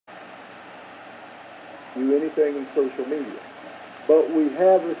do anything in social media. But we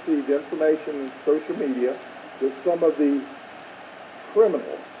have received information in social media that some of the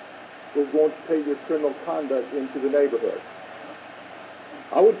criminals were going to take their criminal conduct into the neighborhoods.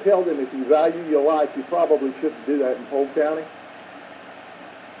 I would tell them, if you value your life, you probably shouldn't do that in Polk County,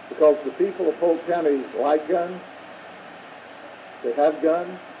 because the people of Polk County like guns. They have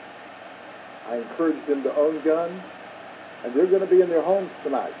guns. I encourage them to own guns, and they're going to be in their homes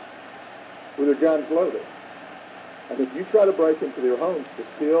tonight with their guns loaded. And if you try to break into their homes to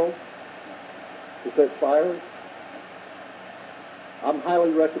steal, to set fires, I'm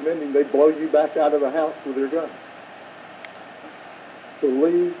highly recommending they blow you back out of the house with their guns. So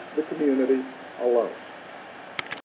leave the community alone.